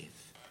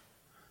faith.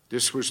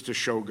 This was to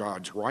show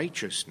God's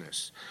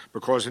righteousness,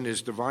 because in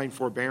his divine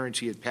forbearance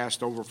he had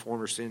passed over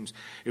former sins.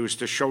 It was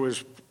to show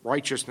his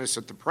righteousness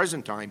at the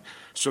present time,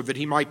 so that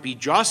he might be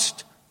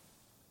just,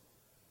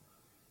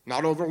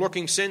 not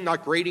overlooking sin,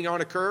 not grading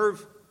on a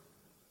curve,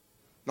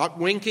 not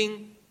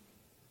winking,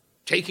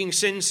 taking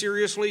sin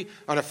seriously,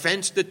 an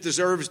offense that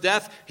deserves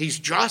death. He's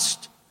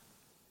just.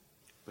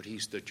 But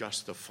he's the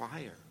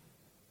justifier.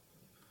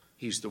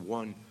 He's the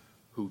one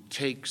who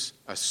takes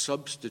a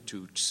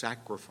substitute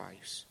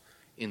sacrifice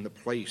in the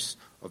place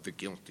of the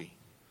guilty,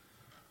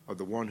 of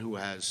the one who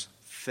has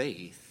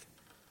faith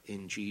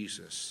in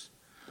Jesus.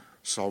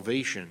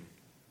 Salvation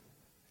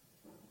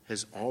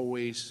has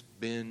always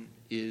been,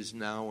 is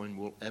now, and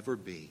will ever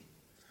be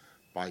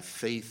by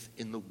faith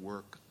in the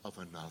work of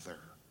another.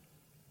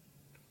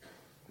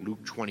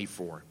 Luke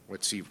 24.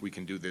 Let's see if we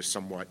can do this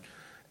somewhat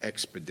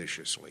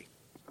expeditiously.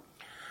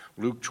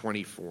 Luke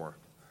 24.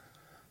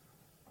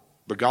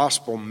 The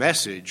gospel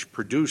message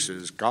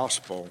produces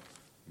gospel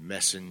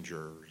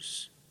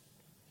messengers.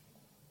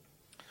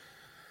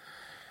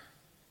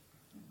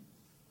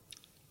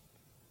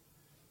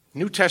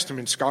 New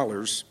Testament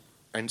scholars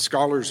and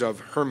scholars of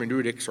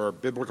hermeneutics or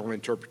biblical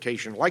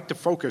interpretation like to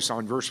focus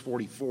on verse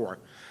 44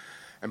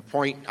 and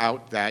point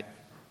out that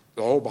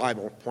the whole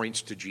Bible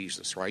points to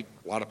Jesus, right?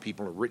 A lot of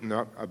people have written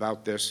up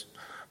about this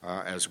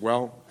as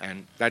well,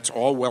 and that's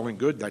all well and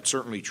good. That's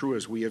certainly true,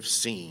 as we have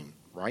seen,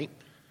 right?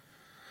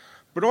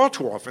 But all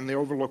too often they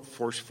overlook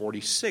verse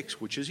 46,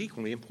 which is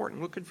equally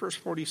important. Look at verse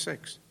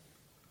 46.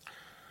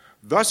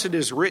 Thus it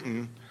is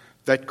written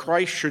that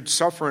Christ should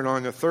suffer and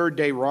on the third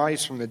day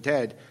rise from the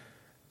dead,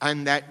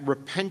 and that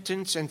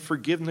repentance and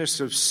forgiveness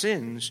of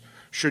sins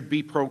should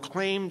be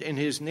proclaimed in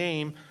his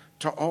name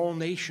to all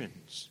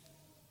nations.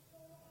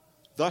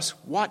 Thus,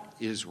 what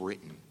is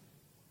written?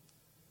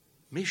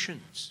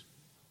 Missions.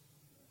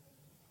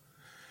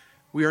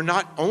 We are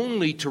not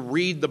only to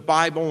read the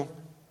Bible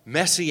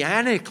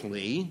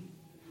messianically,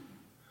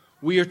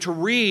 we are to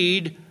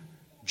read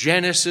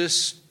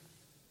Genesis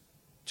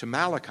to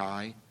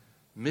Malachi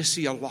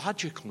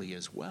missiologically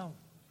as well.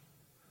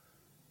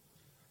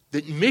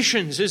 That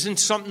missions isn't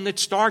something that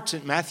starts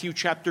at Matthew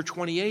chapter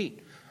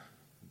 28.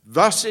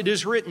 Thus it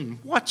is written.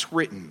 What's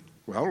written?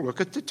 Well,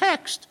 look at the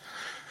text.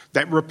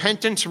 That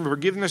repentance and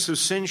forgiveness of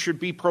sins should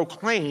be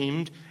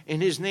proclaimed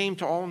in his name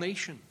to all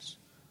nations.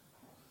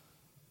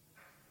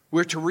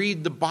 We're to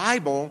read the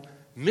Bible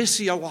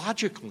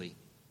missiologically,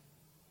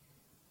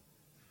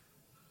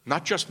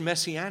 not just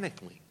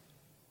messianically.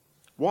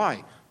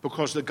 Why?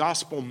 Because the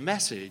gospel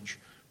message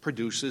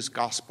produces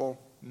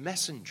gospel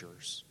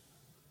messengers.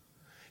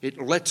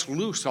 It lets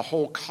loose a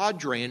whole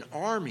cadre, an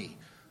army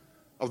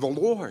of the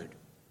Lord,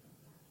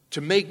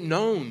 to make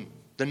known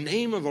the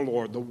name of the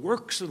Lord, the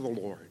works of the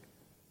Lord,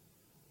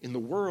 in the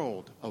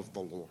world of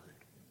the Lord.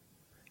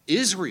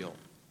 Israel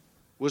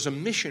was a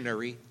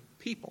missionary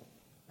people.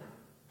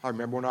 I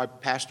remember when I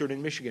pastored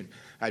in Michigan,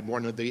 I had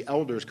one of the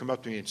elders come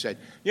up to me and said,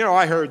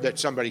 I heard that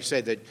somebody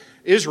said that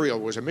Israel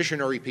was a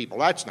missionary people.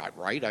 That's not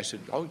right. I said,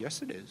 oh,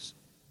 yes, it is.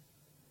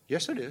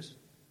 Yes, it is.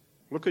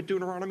 Look at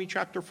Deuteronomy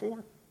chapter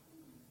 4.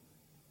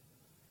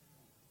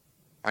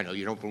 I know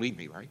you don't believe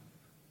me, right?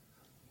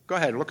 Go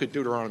ahead, look at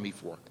Deuteronomy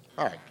 4.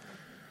 All right.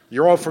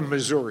 You're all from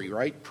Missouri,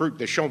 right?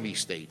 The show me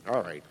state.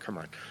 All right, come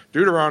on.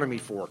 Deuteronomy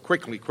 4.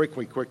 Quick.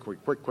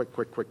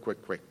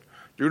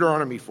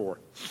 Deuteronomy 4.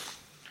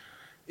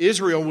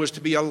 Israel was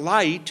to be a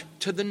light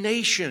to the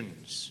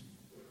nations.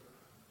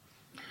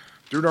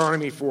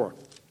 Deuteronomy 4.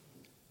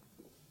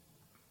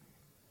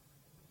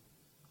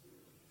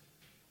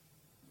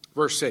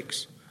 Verse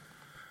 6.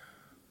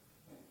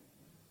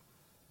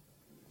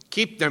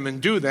 Keep them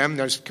and do them,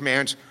 there's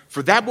commands,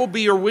 for that will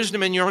be your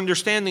wisdom and your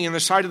understanding in the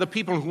sight of the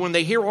people who, when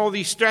they hear all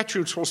these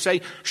statutes, will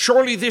say,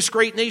 surely this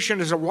great nation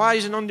is a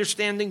wise and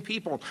understanding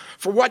people.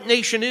 For what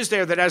nation is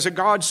there that has a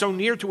God so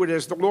near to it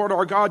as the Lord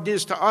our God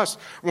is to us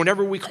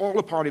whenever we call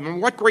upon him?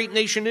 And what great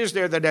nation is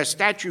there that has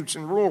statutes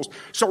and rules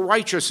so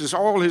righteous as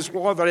all his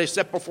law that I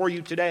set before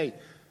you today?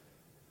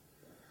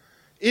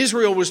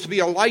 Israel was to be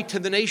a light to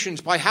the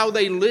nations by how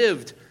they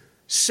lived,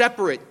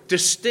 separate,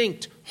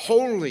 distinct,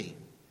 holy,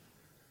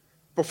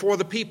 before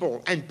the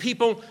people, and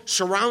people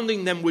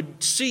surrounding them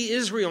would see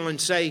Israel and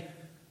say,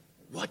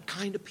 what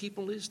kind of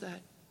people is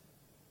that?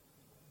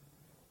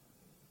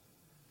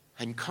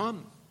 And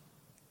come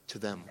to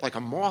them, like a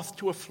moth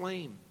to a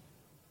flame.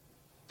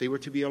 They were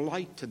to be a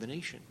light to the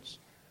nations.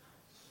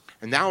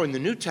 And now in the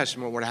New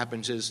Testament, what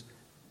happens is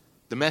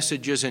the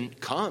message isn't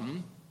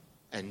come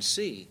and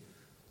see.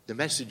 The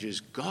message is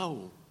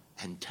go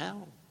and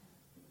tell.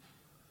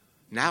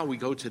 Now we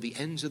go to the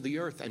ends of the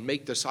earth and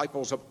make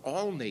disciples of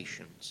all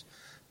nations,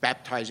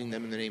 baptizing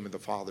them in the name of the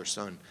Father,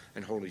 Son,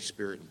 and Holy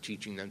Spirit, and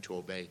teaching them to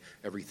obey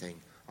everything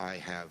I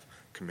have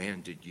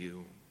commanded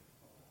you.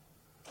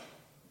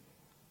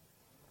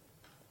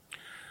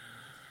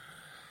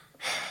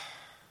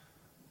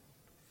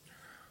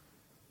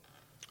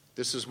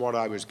 This is what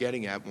I was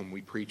getting at when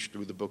we preached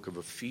through the book of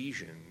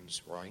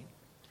Ephesians, right?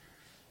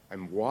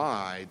 And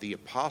why the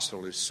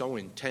apostle is so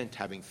intent,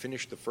 having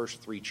finished the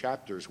first 3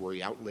 chapters where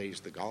he outlays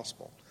the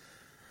gospel,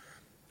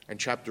 and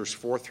chapters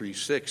 4 through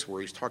 6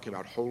 where he's talking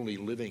about holy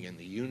living and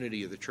the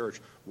unity of the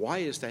church. Why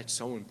is that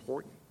so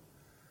important?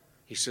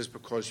 He says,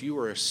 because you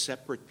are a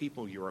separate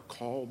people. You're a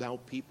called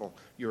out people.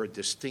 You're a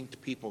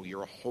distinct people.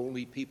 You're a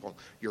holy people.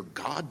 You're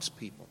God's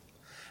people.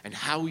 And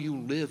how you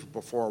live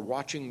before a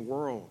watching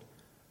world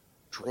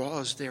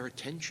draws their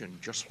attention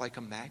just like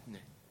a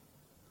magnet.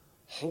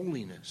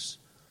 Holiness,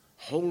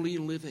 holy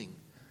living,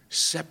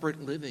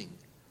 separate living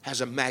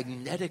has a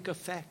magnetic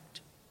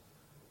effect.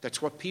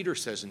 That's what Peter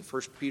says in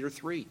 1 Peter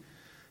 3.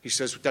 He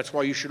says that's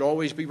why you should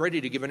always be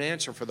ready to give an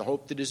answer for the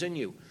hope that is in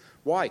you.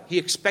 Why? He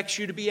expects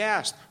you to be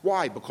asked.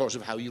 Why? Because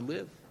of how you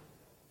live.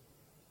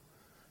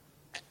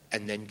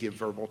 And then give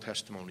verbal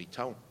testimony.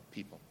 Tell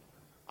people,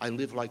 I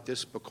live like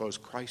this because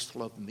Christ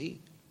loved me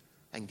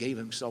and gave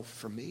himself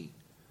for me.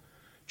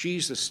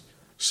 Jesus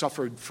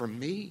suffered for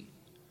me.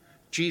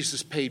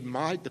 Jesus paid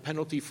the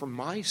penalty for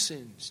my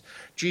sins.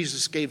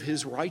 Jesus gave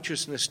his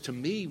righteousness to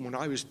me when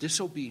I was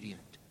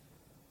disobedient.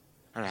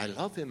 And I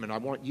love him, and I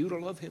want you to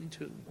love him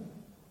too.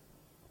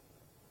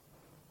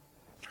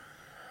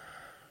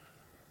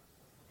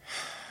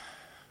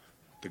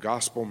 The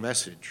gospel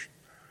message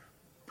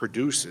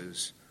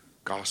produces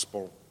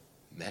gospel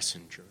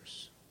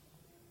messengers.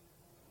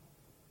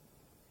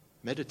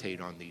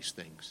 Meditate on these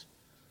things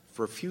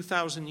for a few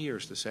thousand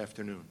years this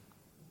afternoon.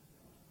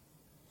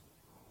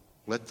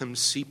 Let them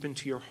seep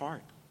into your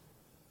heart,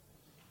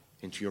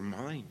 into your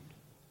mind,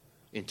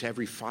 into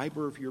every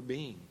fiber of your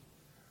being,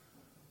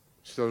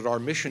 so that our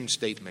mission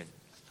statement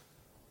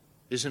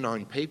isn't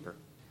on paper,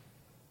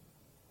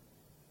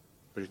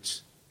 but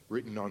it's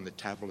written on the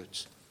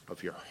tablets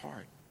of your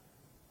heart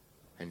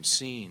and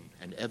seen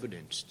and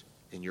evidenced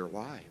in your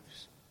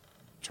lives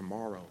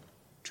tomorrow,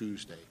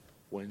 Tuesday,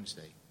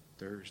 Wednesday,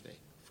 Thursday,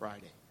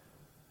 Friday,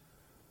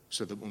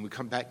 so that when we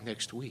come back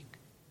next week,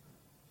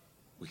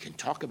 we can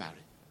talk about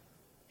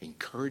it,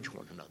 encourage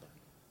one another,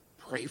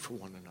 pray for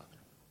one another.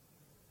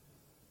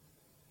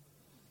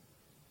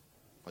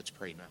 Let's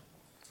pray now.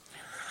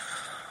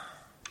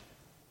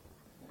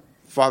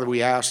 Father,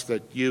 we ask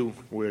that you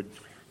would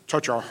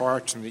touch our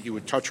hearts and that you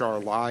would touch our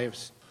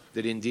lives,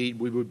 that indeed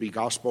we would be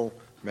gospel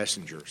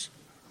messengers.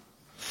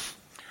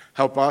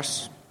 Help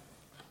us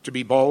to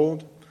be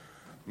bold,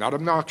 not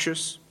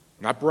obnoxious,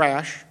 not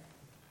brash,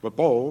 but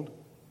bold,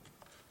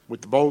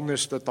 with the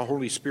boldness that the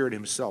Holy Spirit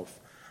himself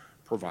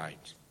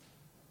provides.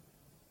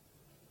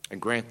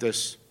 And grant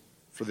this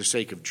for the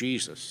sake of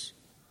Jesus,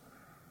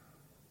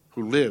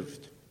 who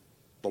lived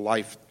the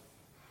life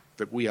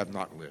that we have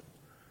not lived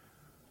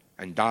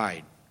and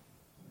died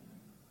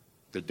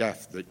the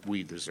death that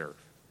we deserve.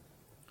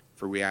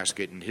 For we ask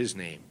it in his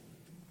name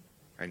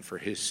and for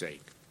his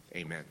sake.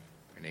 Amen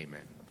and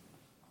amen.